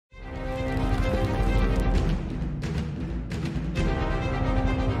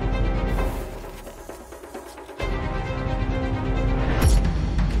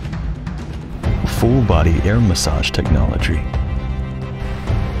full body air massage technology.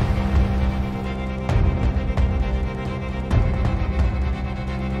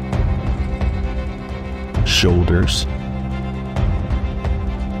 Shoulders,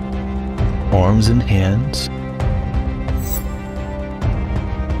 arms and hands,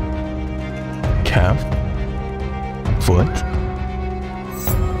 calf, foot,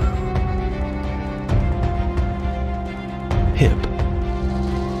 hip.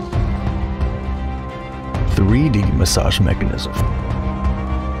 3D massage mechanism.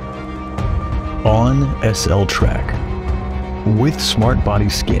 On SL Track. With Smart Body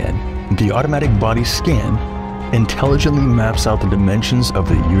Scan, the automatic body scan intelligently maps out the dimensions of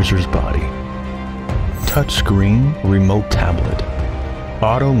the user's body. Touchscreen remote tablet.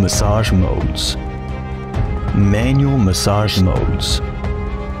 Auto massage modes. Manual massage modes.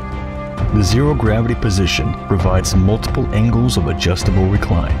 The zero gravity position provides multiple angles of adjustable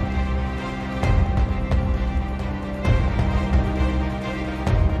recline.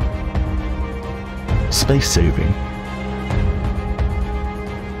 Space saving.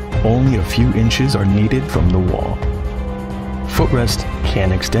 Only a few inches are needed from the wall. Footrest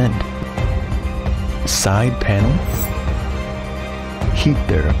can extend. Side panel. Heat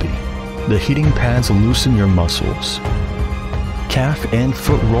therapy. The heating pads loosen your muscles. Calf and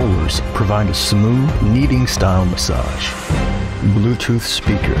foot rollers provide a smooth, kneading style massage. Bluetooth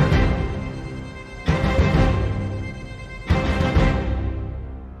speaker.